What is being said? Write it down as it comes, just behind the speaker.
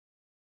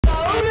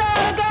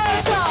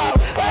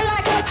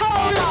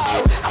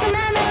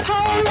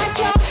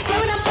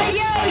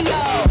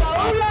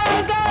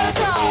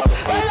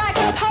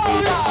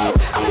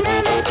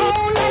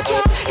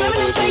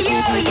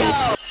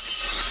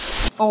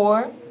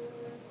4,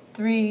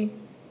 3,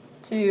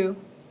 2,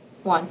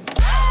 1.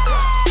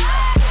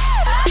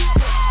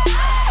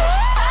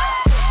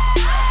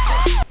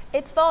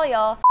 It's fall,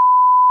 y'all.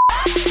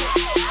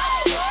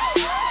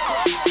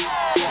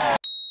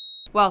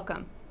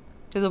 Welcome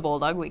to the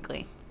Bulldog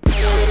Weekly.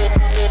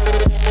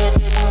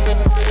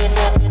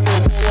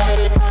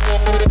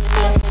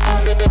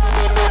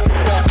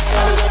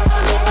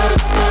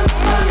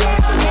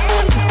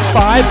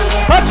 Five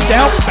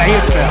touchdown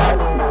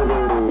Fayetteville.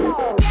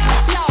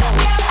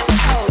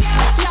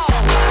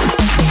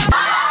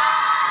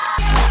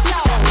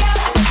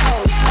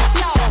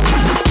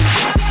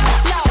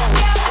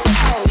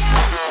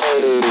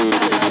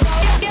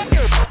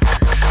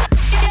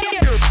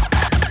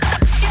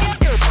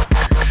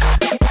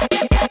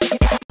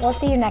 We'll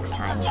see you next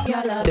time.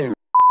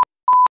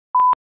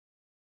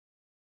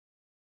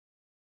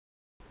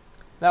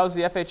 That was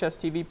the FHS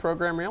TV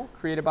program reel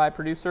created by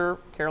producer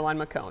Caroline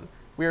McCone.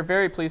 We are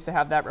very pleased to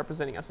have that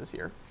representing us this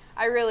year.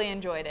 I really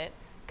enjoyed it.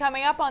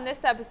 Coming up on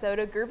this episode,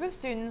 a group of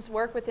students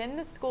work within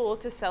the school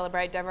to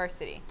celebrate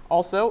diversity.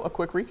 Also, a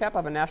quick recap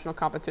of a national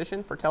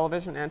competition for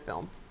television and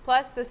film.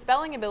 Plus, the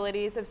spelling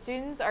abilities of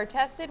students are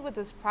tested with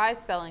a surprise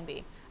spelling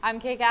bee. I'm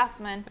Kay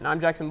Gassman. And I'm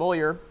Jackson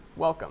Bollier.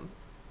 Welcome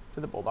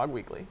to the Bulldog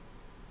Weekly.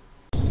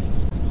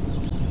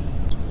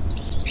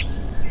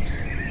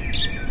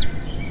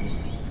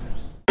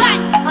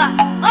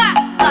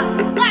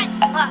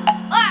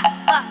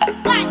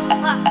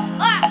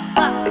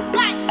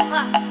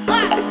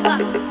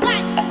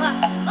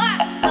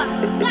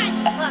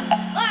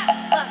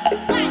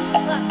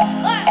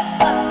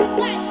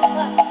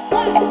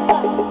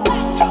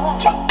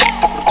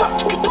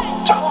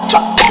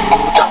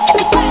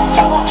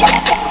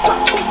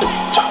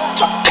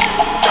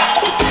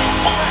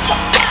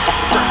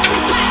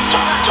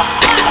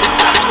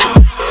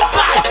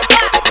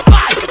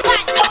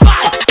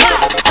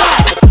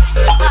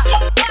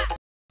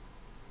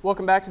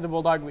 Welcome back to the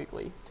Bulldog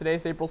Weekly. Today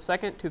is April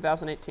 2nd,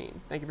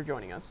 2018. Thank you for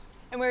joining us.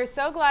 And we're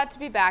so glad to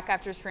be back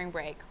after spring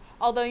break,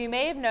 although you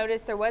may have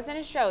noticed there wasn't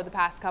a show the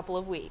past couple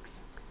of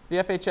weeks. The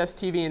FHS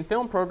TV and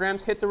film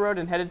programs hit the road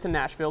and headed to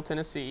Nashville,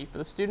 Tennessee for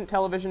the Student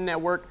Television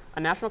Network,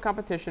 a national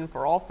competition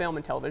for all film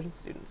and television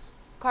students.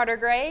 Carter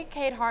Gray,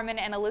 Kate Harmon,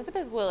 and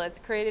Elizabeth Willis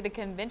created a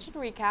convention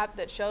recap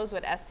that shows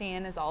what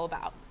STN is all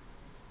about.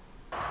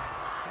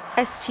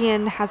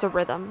 STN has a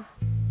rhythm.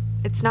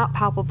 It's not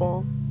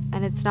palpable,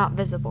 and it's not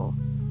visible.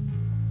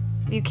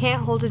 You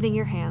can't hold it in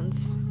your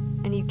hands,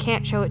 and you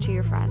can't show it to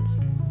your friends.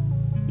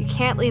 You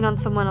can't lean on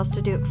someone else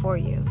to do it for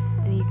you,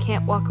 and you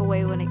can't walk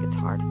away when it gets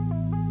hard.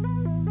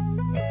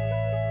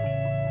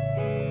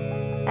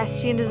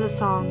 STN is a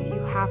song you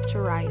have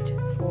to write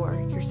for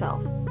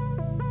yourself.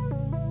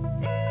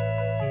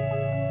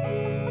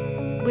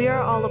 We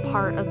are all a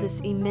part of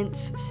this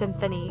immense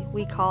symphony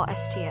we call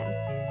STN.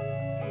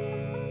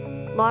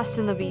 Lost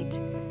in the beat,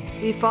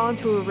 we fall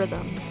into a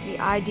rhythm. The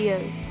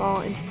ideas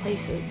fall into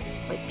places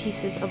like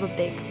pieces of a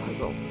big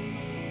puzzle.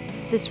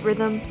 This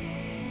rhythm,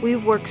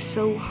 we've worked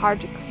so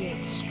hard to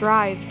create,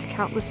 strived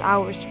countless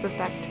hours to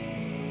perfect.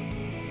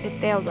 It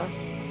failed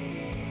us.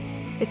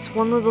 It's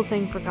one little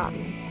thing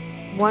forgotten,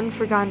 one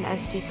forgotten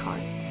SD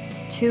card,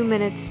 2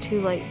 minutes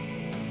too late,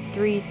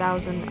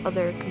 3,000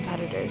 other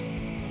competitors.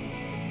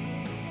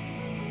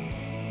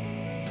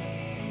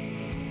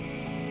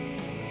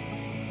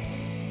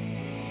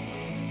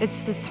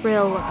 It's the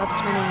thrill of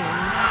turning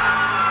in,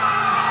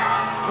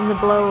 and the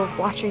blow of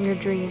watching your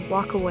dream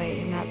walk away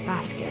in that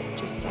basket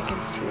just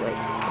seconds too late.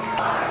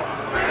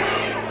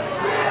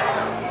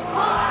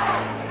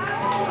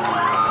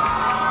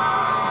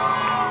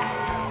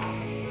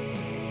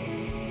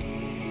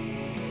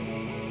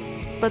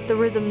 But the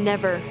rhythm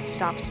never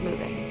stops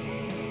moving.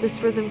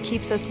 This rhythm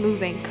keeps us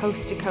moving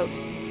coast to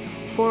coast,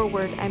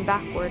 forward and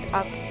backward,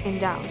 up and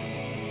down.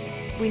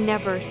 We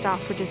never stop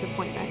for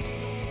disappointment.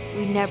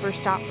 We never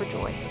stop for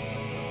joy.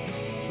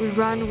 We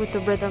run with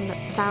the rhythm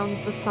that sounds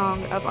the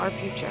song of our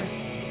future,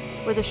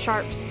 where the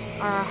sharps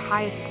are our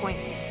highest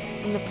points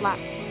and the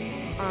flats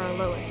are our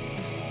lowest.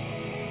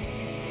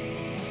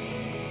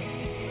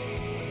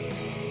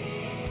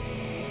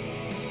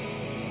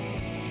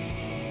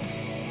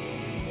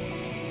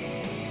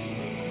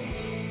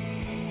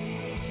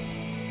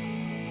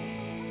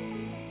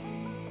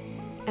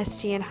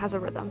 STN has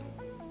a rhythm,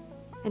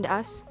 and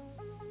us,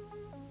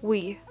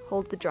 we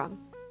hold the drum.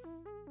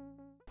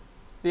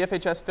 The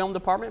FHS Film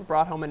Department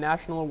brought home a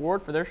national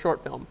award for their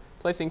short film,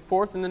 placing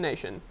 4th in the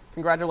nation.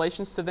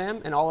 Congratulations to them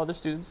and all other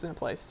students that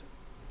placed.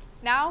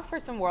 Now for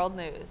some world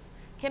news.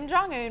 Kim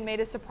Jong-un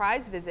made a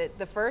surprise visit,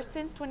 the first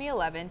since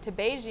 2011, to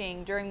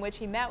Beijing, during which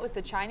he met with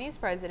the Chinese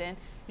President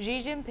Xi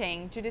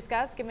Jinping to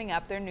discuss giving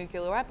up their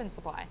nuclear weapons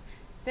supply.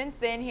 Since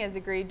then, he has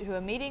agreed to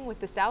a meeting with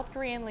the South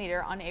Korean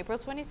leader on April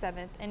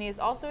 27th, and he has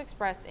also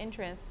expressed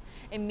interest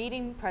in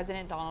meeting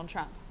President Donald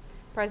Trump.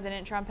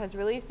 President Trump has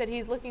released that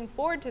he's looking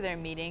forward to their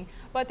meeting,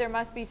 but there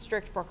must be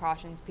strict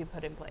precautions be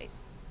put in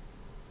place.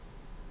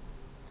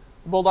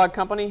 The Bulldog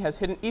Company has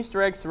hidden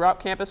Easter eggs throughout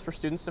campus for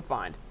students to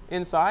find.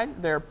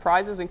 Inside, there are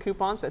prizes and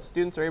coupons that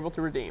students are able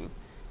to redeem.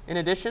 In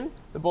addition,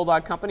 the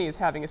Bulldog Company is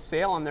having a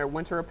sale on their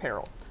winter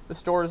apparel. The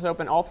store is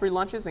open all 3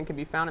 lunches and can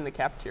be found in the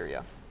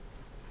cafeteria.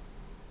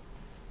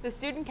 The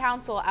Student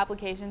Council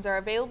applications are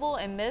available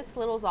in Ms.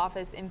 Little's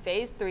office in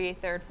Phase 3,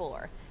 3rd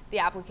floor. The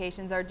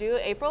applications are due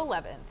April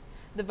 11th.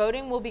 The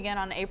voting will begin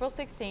on April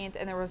 16th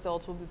and the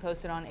results will be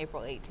posted on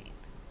April 18th.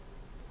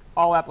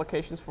 All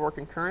applications for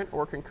concurrent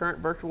or concurrent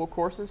virtual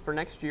courses for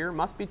next year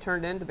must be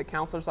turned in to the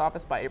counselor's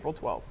office by April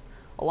 12th.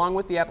 Along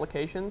with the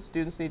applications,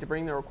 students need to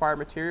bring their required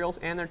materials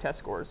and their test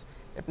scores.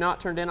 If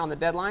not turned in on the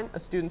deadline, a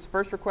student's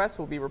first request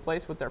will be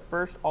replaced with their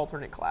first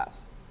alternate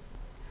class.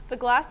 The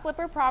Glass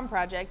Slipper Prom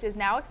Project is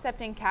now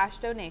accepting cash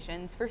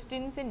donations for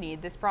students in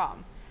need this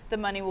prom. The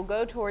money will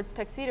go towards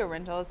tuxedo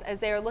rentals as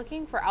they are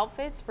looking for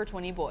outfits for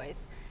 20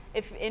 boys.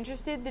 If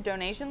interested, the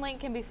donation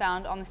link can be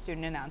found on the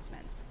student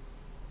announcements.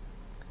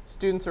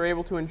 Students are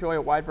able to enjoy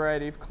a wide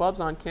variety of clubs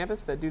on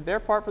campus that do their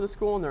part for the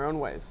school in their own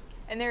ways.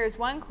 And there is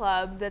one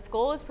club that's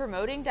goal is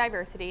promoting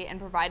diversity and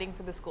providing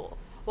for the school,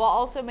 while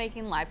also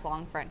making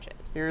lifelong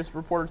friendships. Here's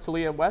reporter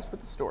Talia West with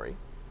the story.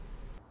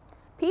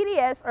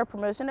 PDS, or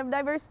Promotion of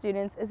Diverse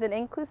Students, is an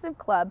inclusive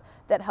club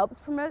that helps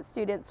promote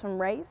students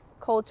from race,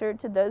 culture,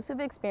 to those who've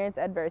experienced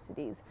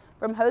adversities.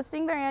 From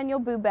hosting their annual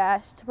Boo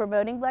Bash to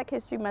promoting Black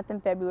History Month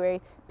in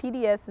February,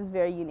 PDS is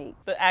very unique.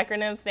 The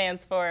acronym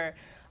stands for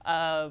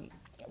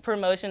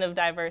Promotion of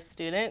Diverse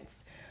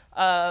Students,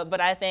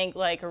 but I think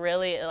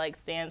really it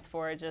stands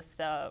for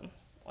just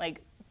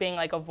being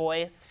a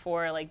voice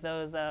for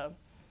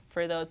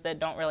those that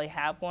don't really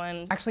have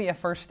one. Actually, at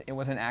first, it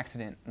was an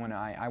accident when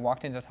I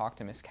walked in to talk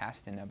to Miss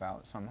Caston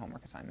about some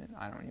homework assignment.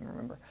 I don't even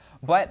remember.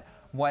 But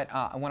when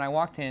I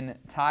walked in,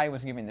 Ty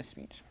was giving this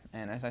speech.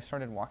 And as I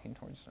started walking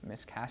towards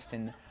Miss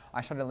Caston,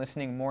 I started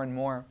listening more and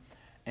more.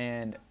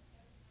 And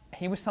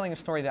he was telling a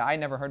story that I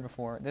never heard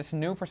before, this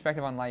new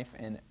perspective on life,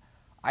 and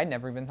I'd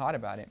never even thought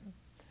about it.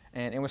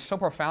 And it was so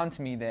profound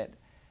to me that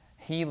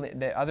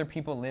that other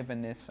people live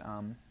in this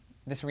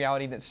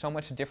reality that's so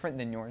much different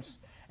than yours.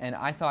 And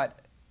I thought,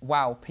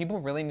 wow,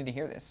 people really need to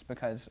hear this,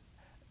 because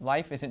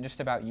life isn't just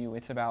about you.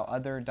 It's about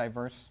other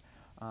diverse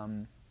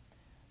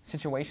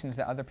situations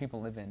that other people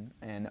live in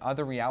and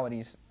other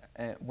realities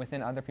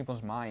within other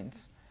people's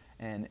minds.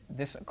 And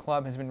this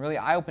club has been really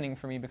eye-opening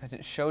for me because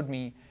it showed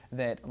me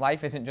that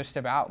life isn't just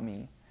about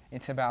me.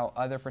 It's about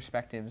other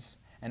perspectives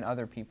and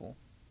other people.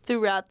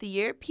 Throughout the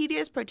year,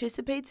 PDS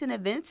participates in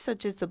events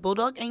such as the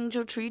Bulldog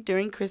Angel Tree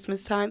during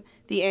Christmas time,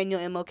 the annual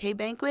MLK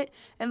banquet,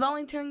 and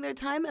volunteering their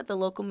time at the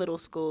local middle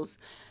schools.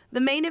 The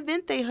main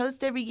event they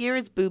host every year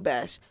is Boo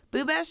Bash.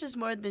 Boo Bash is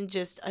more than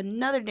just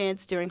another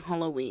dance during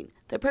Halloween.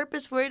 The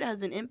purpose for it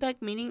has an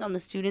impact meaning on the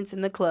students in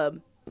the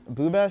club.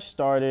 Boo Bash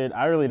started,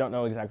 I really don't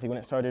know exactly when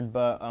it started,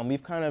 but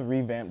we've kind of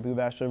revamped Boo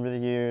Bash over the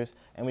years,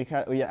 and we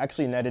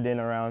actually netted in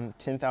around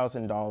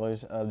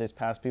 $10,000 this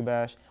past Boo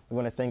Bash. We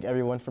want to thank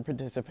everyone for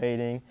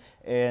participating,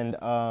 and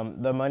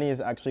the money is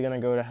actually going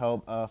to go to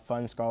help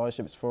fund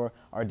scholarships for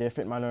our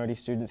different minority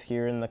students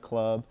here in the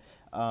club.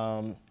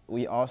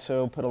 We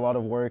also put a lot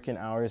of work and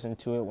hours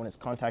into it when it's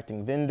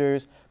contacting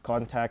vendors,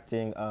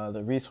 contacting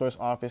the resource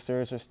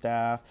officers or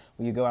staff.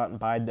 When you go out and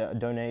buy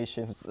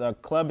donations. The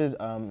club is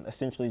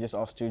essentially just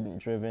all student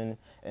driven,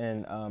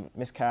 and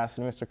Ms. Cass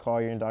and Mr.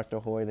 Collier and Dr.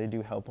 Hoy, they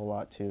do help a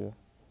lot too.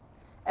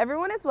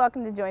 Everyone is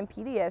welcome to join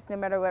PDS no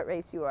matter what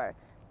race you are.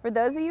 For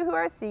those of you who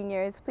are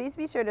seniors, please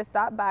be sure to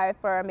stop by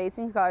for our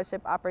amazing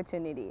scholarship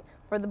opportunity.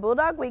 For the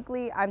Bulldog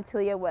Weekly, I'm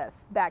Talia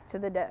West. Back to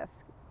the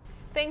desk.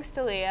 Thanks,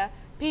 Talia.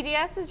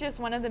 PDS is just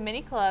one of the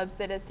many clubs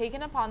that has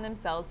taken upon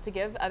themselves to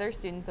give other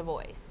students a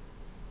voice.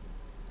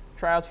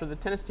 Tryouts for the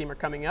tennis team are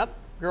coming up.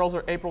 Girls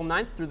are April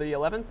 9th through the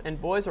 11th,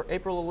 and boys are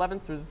April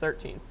 11th through the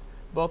 13th.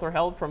 Both are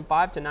held from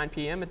 5 to 9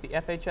 p.m. at the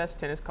FHS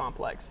Tennis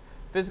Complex.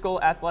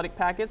 Physical athletic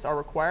packets are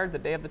required the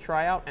day of the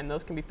tryout, and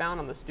those can be found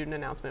on the student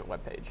announcement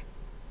webpage.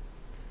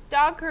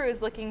 Dog Crew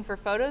is looking for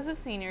photos of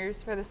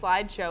seniors for the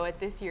slideshow at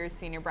this year's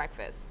senior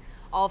breakfast.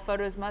 All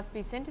photos must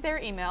be sent to their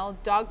email,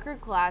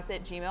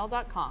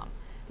 dogcrewclass@gmail.com.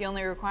 The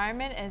only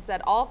requirement is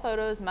that all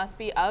photos must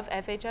be of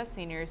FHS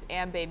seniors,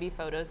 and baby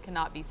photos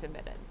cannot be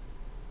submitted.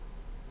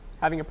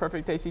 Having a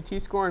perfect ACT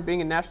score and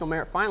being a National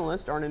Merit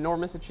finalist are an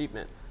enormous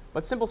achievement,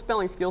 but simple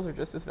spelling skills are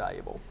just as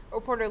valuable.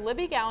 Reporter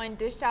Libby Gowan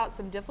dished out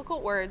some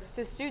difficult words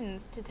to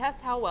students to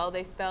test how well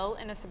they spell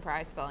in a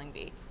surprise spelling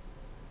bee.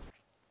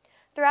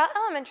 Throughout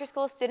elementary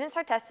school, students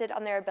are tested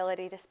on their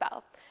ability to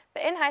spell.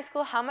 But in high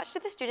school, how much do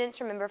the students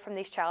remember from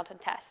these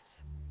childhood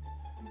tests?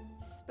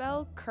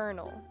 Spell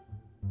kernel.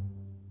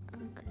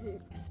 Okay.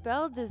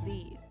 Spell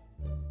disease.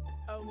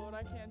 Oh Lord,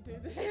 I can't do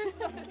this.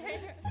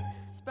 Okay.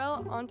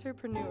 Spell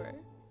entrepreneur.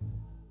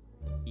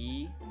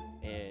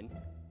 E-N-T-E-R-P-E-N.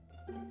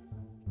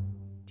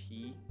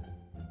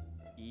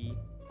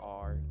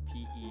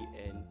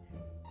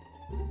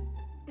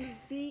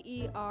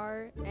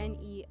 C-E-R-N-E-L.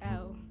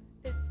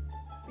 It's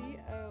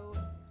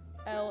C-O-L-O-N-E-L.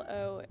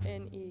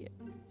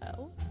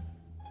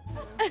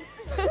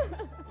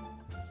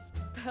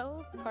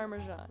 Spell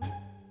Parmesan.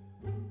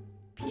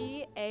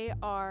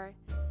 P-A-R-M-E-S-E-A-N.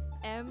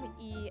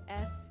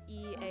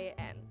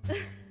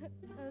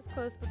 That was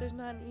close, but there's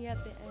not an E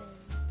at the end.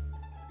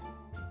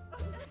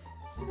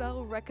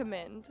 Spell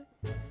recommend.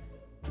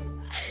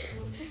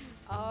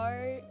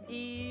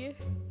 R-E-C-E.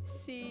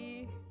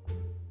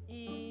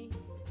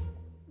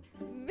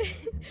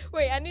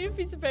 Wait, I need a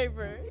piece of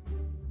paper.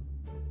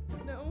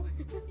 No.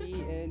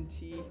 ENTREPENPRENEUR.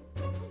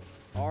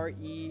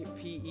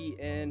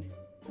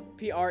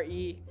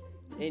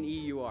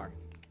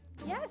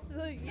 Yes,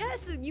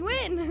 yes, you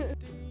win.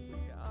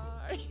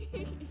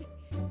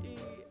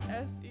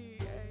 D-I-E-S-E-A-S-E.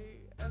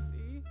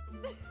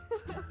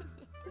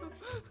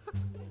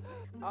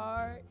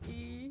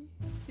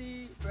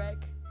 R-E-C rec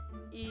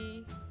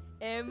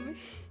E-M-E-N-D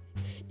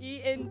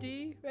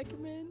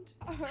recommend.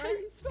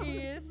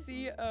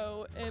 R-E-C-O-M-M-E-N-D.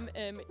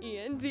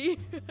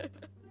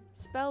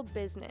 Spell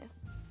business.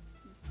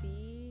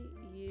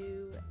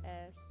 B-U-S-I-N-E-S-S.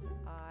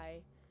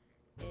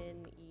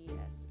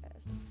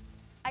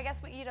 I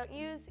guess what you don't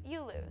use,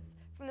 you lose.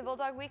 From the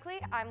Bulldog Weekly,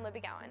 I'm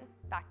Libby Gowan.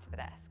 Back to the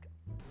desk.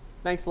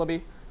 Thanks,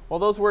 Libby. While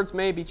those words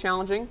may be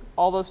challenging,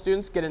 all those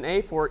students get an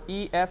A for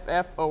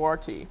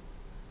EFFORT.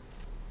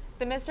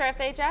 The Mr.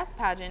 FHS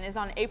pageant is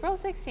on April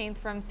 16th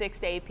from 6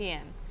 to 8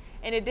 p.m.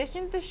 In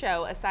addition to the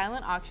show, a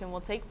silent auction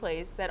will take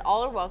place that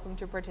all are welcome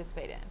to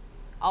participate in.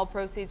 All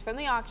proceeds from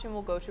the auction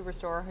will go to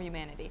Restore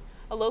Humanity,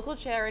 a local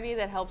charity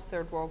that helps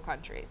third world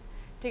countries.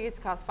 Tickets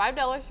cost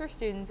 $5 for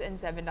students and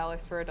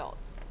 $7 for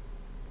adults.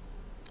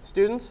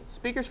 Students,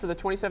 speakers for the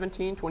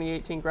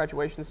 2017-2018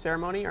 graduation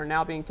ceremony are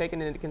now being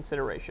taken into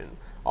consideration.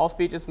 All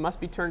speeches must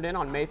be turned in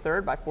on May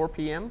 3rd by 4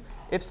 p.m.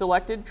 If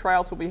selected,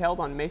 tryouts will be held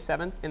on May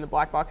 7th in the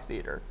Black Box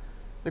Theater.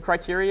 The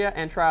criteria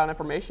and tryout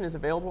information is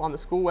available on the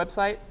school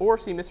website, or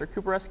see Mr.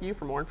 Cooperescu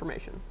for more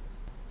information.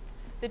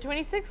 The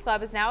 26th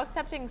Club is now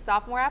accepting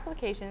sophomore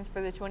applications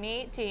for the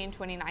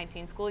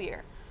 2018-2019 school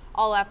year.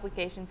 All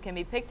applications can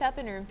be picked up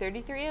in room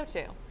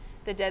 3302.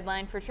 The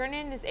deadline for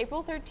turn-in is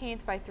April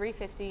 13th by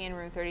 3:50 in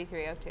room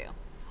 3302.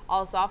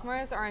 All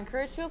sophomores are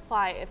encouraged to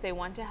apply if they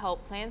want to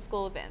help plan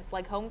school events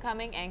like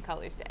Homecoming and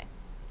Colors Day.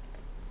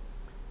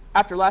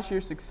 After last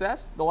year's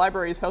success, the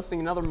library is hosting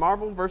another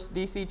Marvel vs.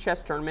 DC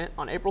chess tournament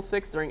on April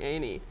 6th during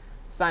A&E.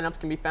 Sign-ups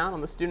can be found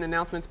on the student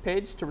announcements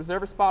page to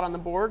reserve a spot on the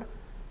board.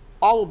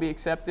 All will be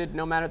accepted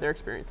no matter their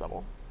experience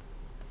level.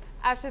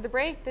 After the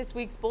break, this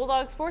week's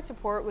Bulldog Sports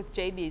Report with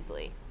Jay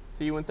Beasley.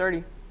 See you in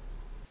 30.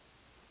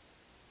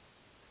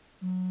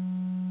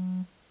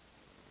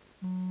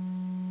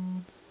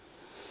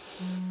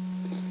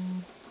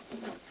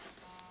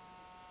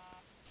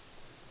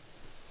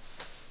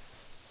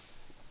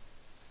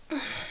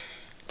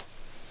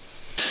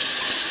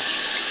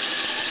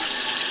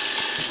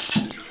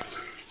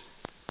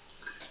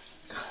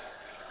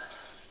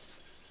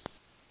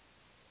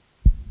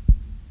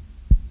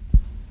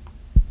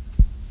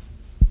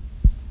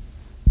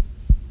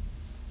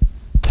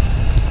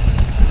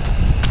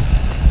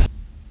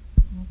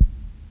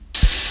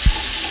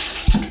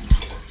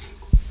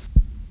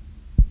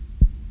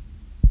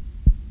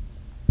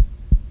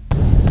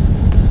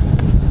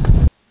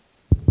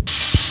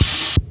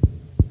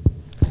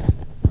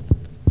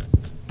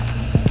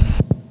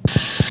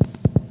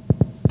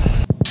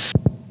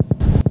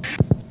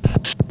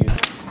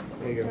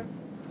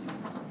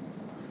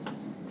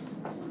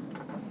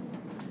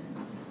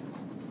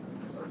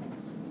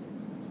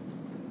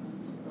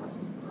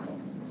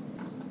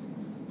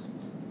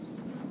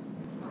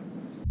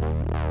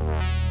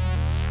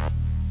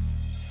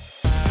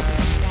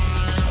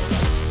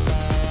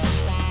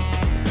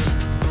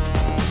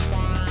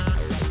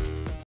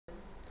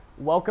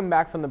 Welcome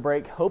back from the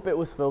break. Hope it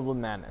was filled with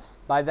madness.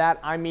 By that,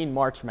 I mean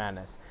March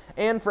Madness.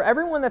 And for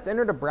everyone that's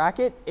entered a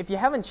bracket, if you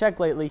haven't checked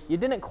lately, you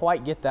didn't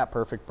quite get that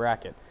perfect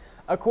bracket.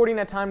 According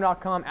to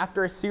Time.com,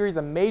 after a series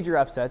of major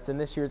upsets in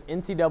this year's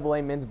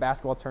NCAA men's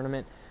basketball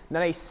tournament,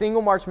 not a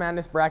single March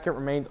Madness bracket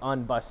remains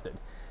unbusted.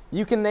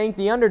 You can thank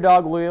the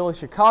underdog Loyola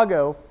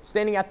Chicago,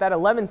 standing at that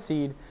 11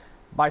 seed,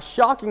 by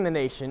shocking the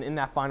nation in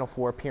that Final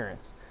Four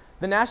appearance.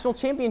 The national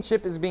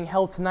championship is being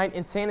held tonight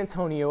in San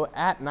Antonio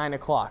at 9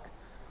 o'clock.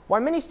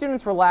 While many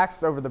students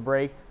relaxed over the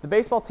break, the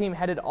baseball team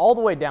headed all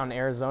the way down to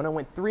Arizona and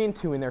went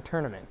 3-2 in their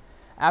tournament.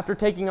 After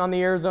taking on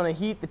the Arizona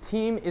Heat, the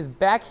team is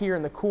back here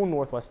in the cool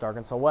Northwest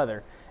Arkansas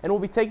weather and will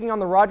be taking on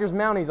the Rogers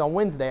Mounties on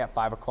Wednesday at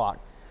 5 o'clock.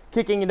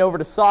 Kicking it over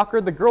to soccer,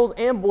 the girls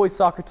and boys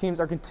soccer teams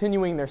are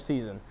continuing their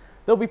season.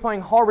 They'll be playing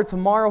Harvard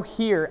tomorrow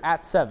here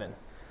at 7.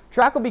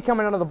 Track will be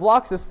coming out of the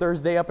blocks this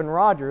Thursday up in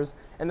Rogers,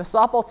 and the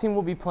softball team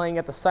will be playing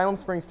at the Siloam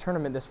Springs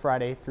tournament this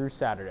Friday through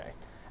Saturday.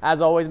 As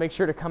always, make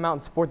sure to come out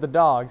and support the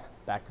dogs.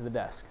 Back to the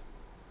desk.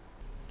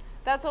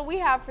 That's all we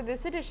have for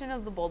this edition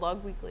of the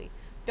Bulldog Weekly.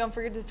 Don't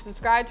forget to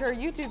subscribe to our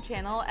YouTube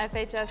channel,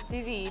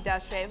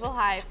 FHS-TV-Fayetteville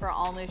High, for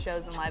all new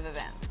shows and live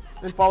events.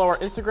 And follow our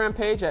Instagram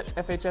page at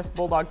FHS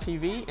Bulldog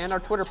TV and our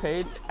Twitter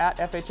page at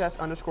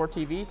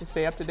FHS_TV to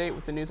stay up to date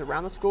with the news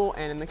around the school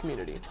and in the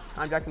community.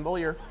 I'm Jackson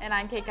Bollier. And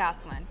I'm Kate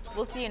Castleman.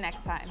 We'll see you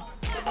next time.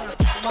 A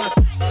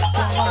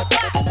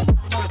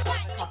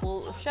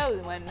couple of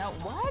shows went, no,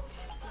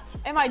 what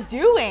am I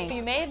doing?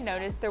 You may have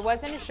noticed there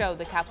wasn't a show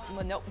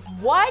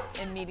what?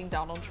 In meeting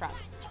Donald Trump.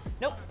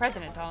 Nope,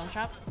 President Donald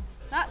Trump.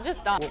 Not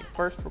just Donald. Well,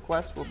 first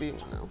request will be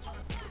no.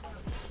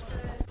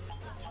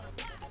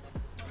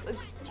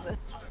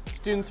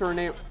 Students who are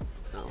named.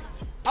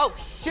 Oh,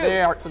 shoot.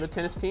 Their art for the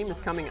tennis team is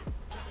coming up.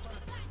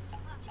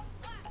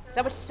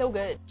 That was so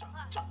good.